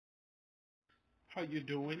How you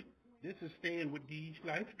doing? This is Stan with Dee's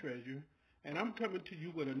Life Treasure, and I'm coming to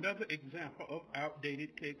you with another example of outdated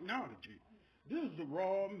technology. This is the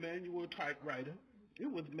raw manual typewriter.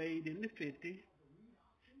 It was made in the 50s.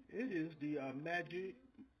 It is the magic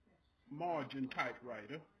margin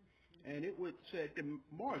typewriter, and it would set the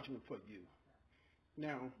margin for you.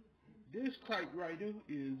 Now, this typewriter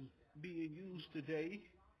is being used today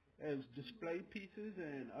as display pieces,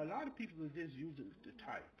 and a lot of people are just using it to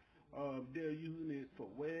type. They're using it for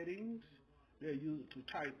weddings. They're using it to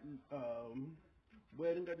type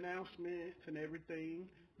wedding announcements and everything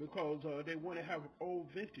because they want to have old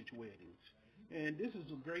vintage weddings. And this is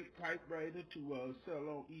a great typewriter to sell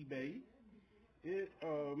on eBay. It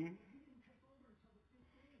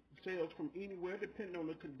sells from anywhere, depending on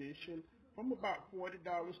the condition, from about $40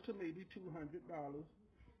 to maybe $200.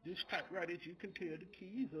 This typewriter, as you can tell, the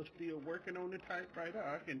keys are still working on the typewriter.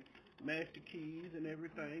 I can match the keys and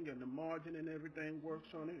everything, and the margin and everything works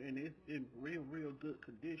on it, and it's in real good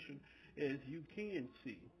condition, as you can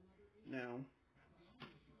see. Now,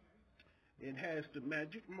 it has the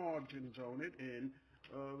magic margins on it, and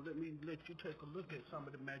let you take a look at some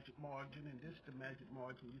of the magic margin, and this is the magic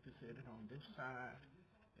margin. You can set it on this side,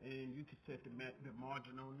 and you can set the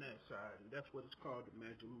margin on that side, and that's what it's called, the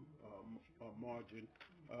magic margin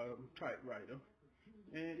typewriter,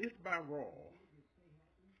 and it's by Raw.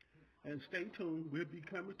 And stay tuned, we'll be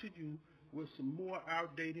coming to you with some more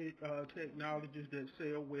outdated technologies that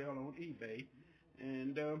sell well on eBay.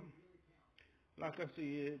 And like I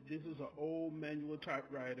said, this is an old manual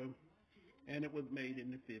typewriter, and it was made in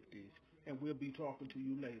the 50s. And we'll be talking to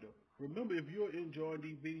you later. Remember, if you're enjoying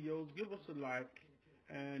these videos, give us a like,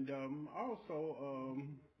 and also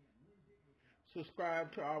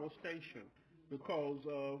subscribe to our station, because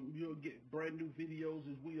you'll get brand new videos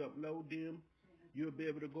as we upload them. You'll be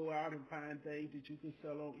able to go out and find things that you can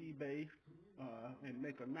sell on eBay and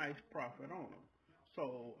make a nice profit on them.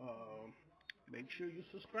 So make sure you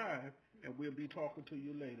subscribe, and we'll be talking to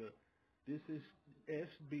you later. This is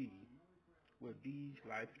SB with These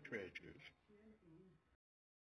Life Treasures.